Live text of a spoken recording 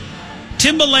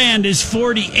Timbaland is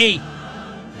 48.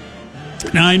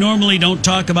 Now, I normally don't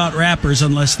talk about rappers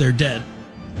unless they're dead,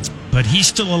 but he's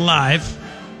still alive.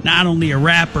 Not only a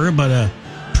rapper, but a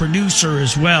producer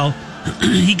as well.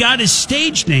 He got his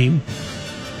stage name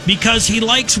because he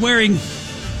likes wearing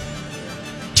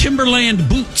Timberland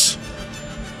boots.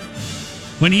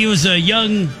 When he was a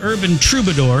young urban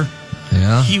troubadour,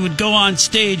 he would go on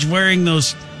stage wearing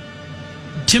those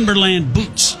Timberland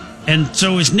boots. And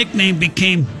so his nickname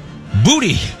became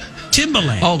Booty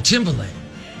Timbaland. Oh, Timbaland.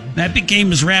 That became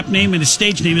his rap name and his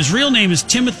stage name. His real name is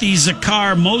Timothy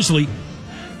Zakar Mosley,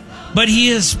 but he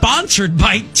is sponsored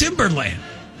by Timberland.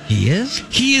 He is?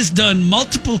 He has done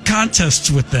multiple contests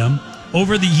with them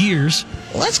over the years.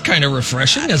 Well, that's kind of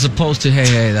refreshing as opposed to,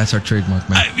 hey, that's our trademark,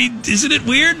 man. I mean, isn't it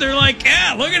weird? They're like,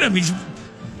 yeah, look at him.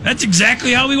 That's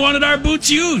exactly how we wanted our boots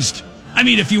used. I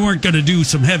mean, if you weren't going to do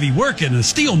some heavy work in a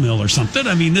steel mill or something,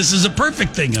 I mean, this is a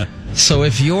perfect thing. So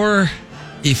if your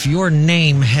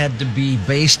name had to be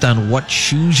based on what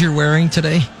shoes you're wearing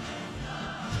today,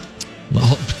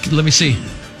 well, let me see.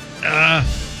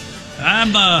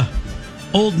 I'm a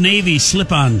Old Navy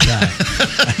slip-on guy.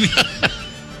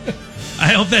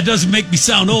 I hope that doesn't make me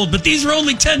sound old, but these are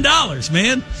only $10,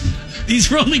 man. These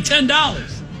are only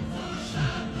 $10.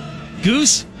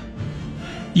 Goose,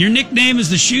 your nickname is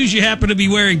the shoes you happen to be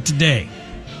wearing today.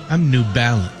 I'm New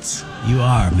Balance. You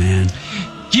are, man.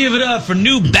 Give it up for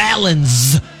New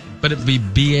Balance. But it'd be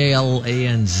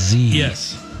Balanz.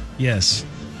 Yes.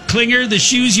 Klinger, the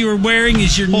shoes you were wearing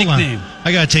is your nickname. On.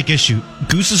 I gotta take issue.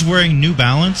 Goose is wearing New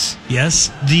Balance.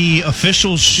 Yes. The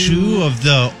official shoe of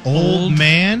the old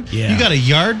man. Yeah. You got a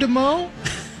yard to mow?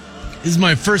 This is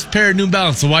my first pair of New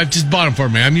Balance. The wife just bought them for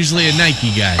me. I'm usually a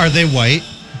Nike guy. Are they white?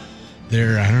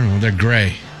 They're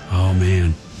gray. Oh,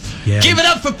 man. Yeah. Give it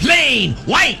up for plain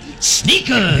white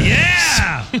sneakers.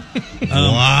 Yeah.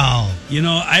 Wow. You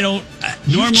know, I don't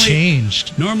You've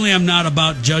changed. Normally, I'm not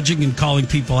about judging and calling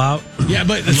people out. Yeah,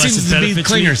 but it unless seems it to be benefits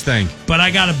Klinger's me. thing. But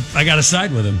I gotta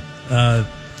side with him.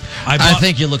 I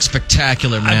think you look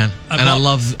spectacular, man, I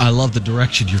love the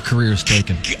direction your career is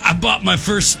taking. I bought my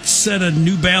first set of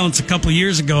New Balance a couple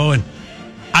years ago, and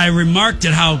I remarked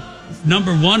at how,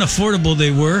 number one, affordable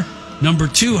they were. Number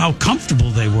two, how comfortable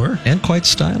they were. And quite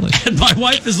stylish. And my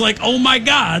wife is like, oh my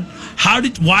God,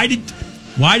 why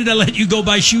did I let you go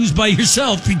buy shoes by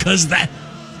yourself? Because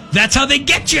that's how they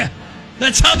get you.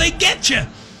 That's how they get you.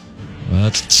 Well,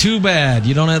 it's too bad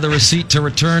you don't have the receipt to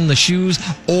return the shoes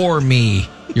or me.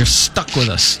 You're stuck with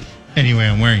us. Anyway,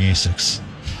 I'm wearing Asics.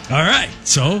 All right,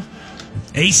 so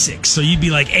A6. So you'd be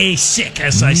like A6,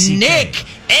 S-I-C-K. Nick,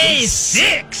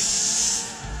 A6.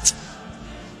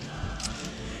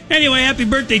 Anyway, happy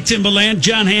birthday, Timbaland.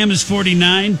 John Hamm is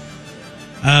 49.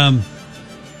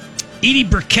 Edie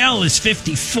Brickell is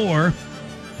 54.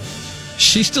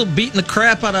 She's still beating the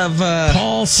crap out of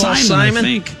Paul Simon, I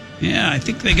think. Yeah, I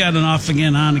think they got an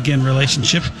off-again, on-again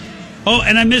relationship. Oh,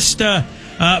 and I missed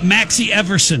Maxie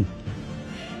Everson.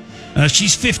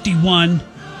 She's 51.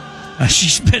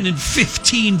 She's been in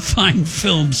 15 fine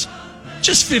films.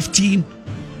 Just 15.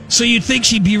 So you'd think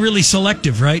she'd be really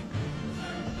selective, right?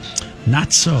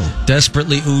 Not so.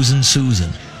 Desperately oozing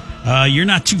Susan. You're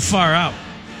not too far out.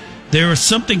 There was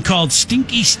something called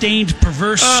Stinky Stained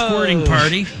Perverse Squirting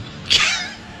Party.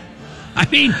 I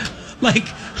mean, like,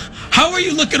 how are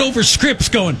you looking over scripts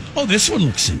going, oh, this one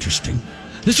looks interesting.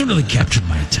 This one really captured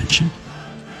my attention.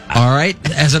 All right,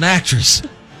 as an actress,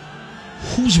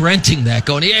 who's renting that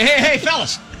going, hey,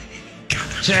 fellas,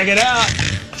 check it out.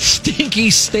 Stinky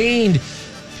Stained.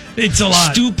 It's a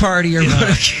lot. Stew party or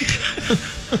whatever.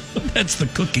 That's the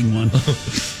cooking one.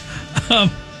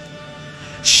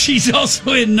 She's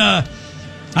also in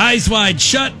Eyes Wide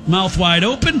Shut, Mouth Wide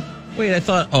Open. Wait, I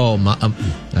thought,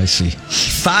 I see.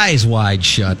 Thighs Wide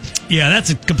Shut. Yeah, that's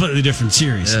a completely different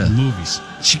series of movies.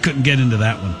 She couldn't get into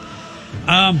that one.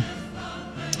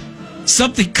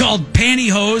 Something called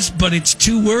Pantyhose, but it's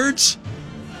 2 words.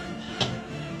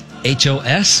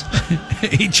 H-O-S?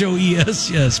 H-O-E-S,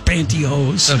 yes,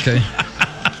 Pantyhose. Okay.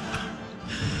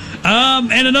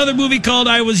 And another movie called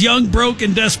I Was Young, Broke,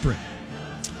 and Desperate.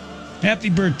 Happy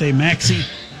birthday, Maxie.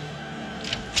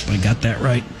 I got that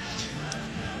right.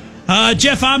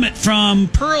 Jeff Ament from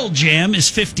Pearl Jam is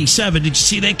 57. Did you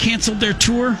see they canceled their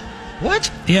tour?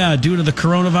 What? Yeah, due to the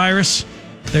coronavirus.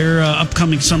 Their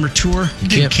upcoming summer tour.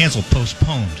 Didn't cancel,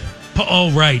 postponed.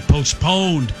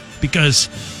 Postponed. Because,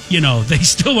 they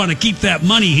still want to keep that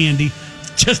money handy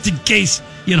just in case,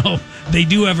 they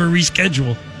do ever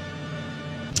reschedule.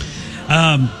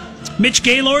 Mitch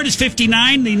Gaylord is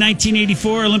 59, the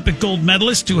 1984 Olympic gold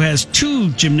medalist who has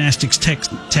 2 gymnastics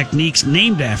techniques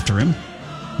named after him.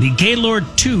 The Gaylord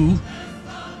 2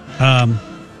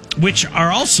 which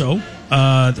are also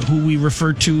who we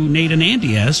refer to Nate and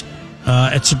Andy as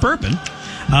at Suburban,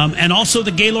 and also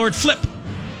the Gaylord Flip.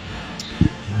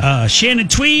 Shannon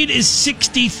Tweed is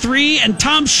 63, and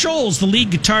Tom Scholes, the lead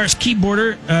guitarist,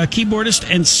 keyboardist,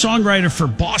 and songwriter for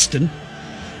Boston,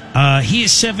 he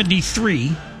is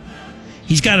 73.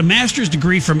 He's got a master's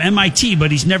degree from MIT,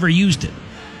 but he's never used it.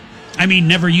 I mean,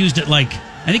 never used it like...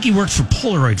 I think he worked for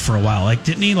Polaroid for a while, like,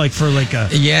 didn't he? Like for like a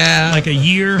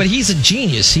year. But he's a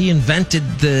genius. He invented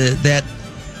that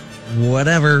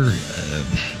whatever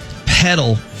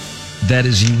pedal that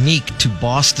is unique to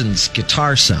Boston's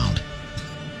guitar sound.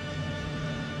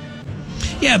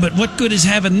 Yeah, but what good is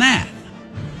having that?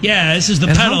 Yeah, this is the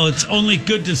pedal. It's only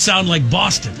good to sound like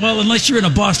Boston. Well, unless you're in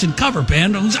a Boston cover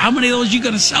band, how many of those are you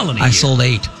going to sell in a year? I sold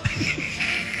 8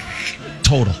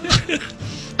 total.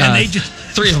 And they just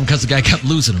 3 of them because the guy kept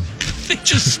losing them. They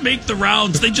just make the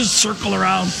rounds. They just circle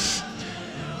around.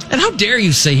 And how dare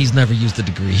you say he's never used a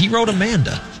degree? He wrote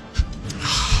Amanda.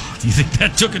 Do you think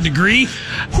that took a degree?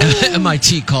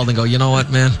 MIT called and go, you know what,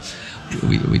 man?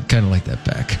 We'd kind of like that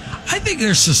back. I think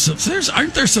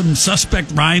aren't there some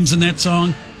suspect rhymes in that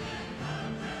song?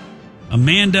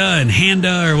 Amanda and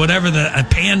Handa or whatever, a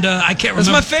panda. I can't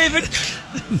remember. That's my favorite.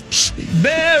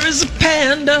 There is a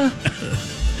panda.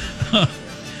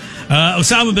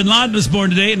 Osama bin Laden was born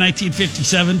today in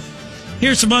 1957.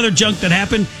 Here's some other junk that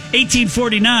happened.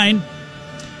 1849.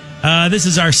 This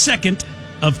is our second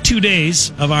of 2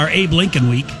 days of our Abe Lincoln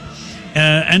week.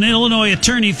 An Illinois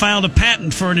attorney filed a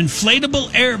patent for an inflatable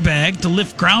airbag to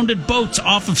lift grounded boats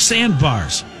off of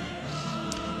sandbars.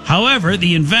 However,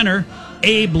 the inventor,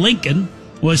 Abe Lincoln,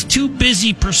 was too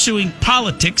busy pursuing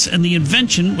politics, and the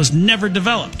invention was never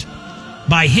developed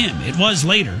by him. It was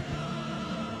later.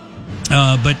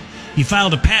 But he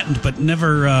filed a patent, but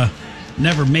never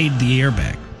made the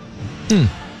airbag.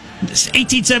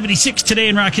 1876, today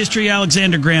in rock history,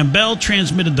 Alexander Graham Bell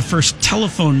transmitted the first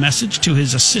telephone message to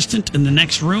his assistant in the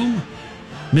next room.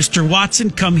 Mr. Watson,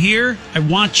 come here. I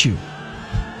want you.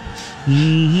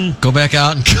 Mm-hmm. Go back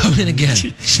out and come in again.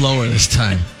 Slower this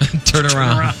time. Turn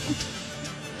around.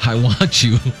 I want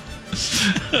you.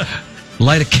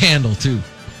 Light a candle, too.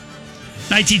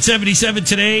 1977,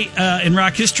 today in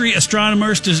rock history,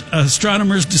 astronomers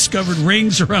discovered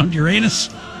rings around Uranus.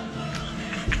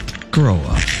 Grow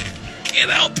up. Can't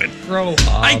help it. Grow up.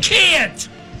 I can't.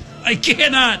 I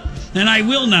cannot. And I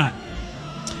will not.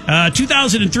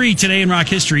 2003, today in rock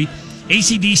history,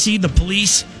 AC/DC, The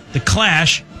Police, The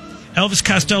Clash, Elvis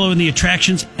Costello and the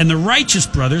Attractions, and the Righteous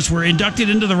Brothers were inducted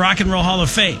into the Rock and Roll Hall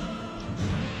of Fame.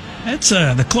 That's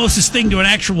the closest thing to an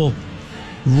actual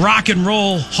Rock and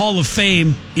Roll Hall of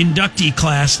Fame inductee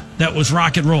class that was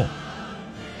rock and roll.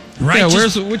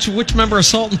 Righteous, yeah, which member of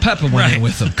Salt and Pepper went in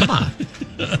with them? Come on.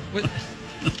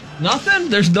 Nothing?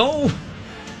 There's no...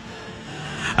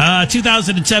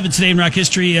 2007, today in rock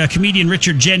history, comedian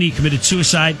Richard Jeni committed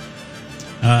suicide.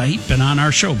 He'd been on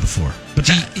our show before, but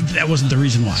that wasn't the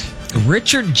reason why.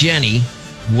 Richard Jeni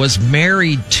was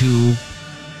married to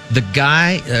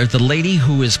the lady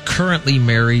who is currently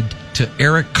married to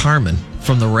Eric Carmen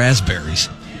from the Raspberries.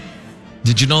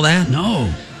 Did you know that?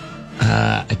 No.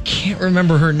 I can't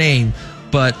remember her name,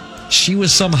 but she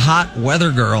was some hot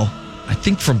weather girl, I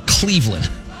think from Cleveland.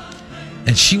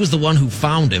 And she was the one who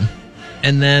found him.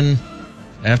 And then,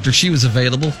 after she was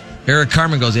available, Eric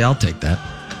Carmen goes, "Yeah, I'll take that."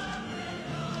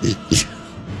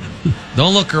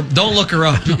 Don't look her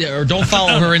up, or don't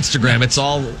follow her Instagram.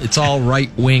 It's all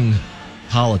right wing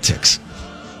politics.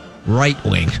 Right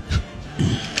wing.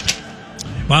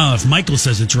 Wow, if Michael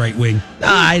says it's right wing.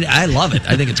 I love it.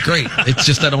 I think it's great. It's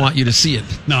just I don't want you to see it.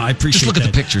 No, I appreciate it. Just look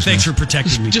at the pictures. Thanks for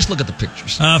protecting me. Just look at the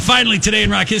pictures. Finally, today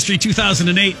in rock history,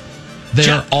 2008.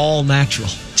 They're all natural.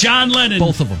 John Lennon.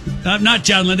 Both of them. Not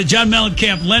John Lennon. John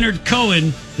Mellencamp, Leonard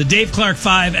Cohen, the Dave Clark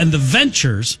Five, and the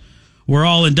Ventures were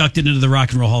all inducted into the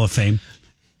Rock and Roll Hall of Fame,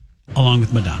 along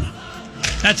with Madonna.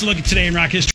 That's a look at today in rock history.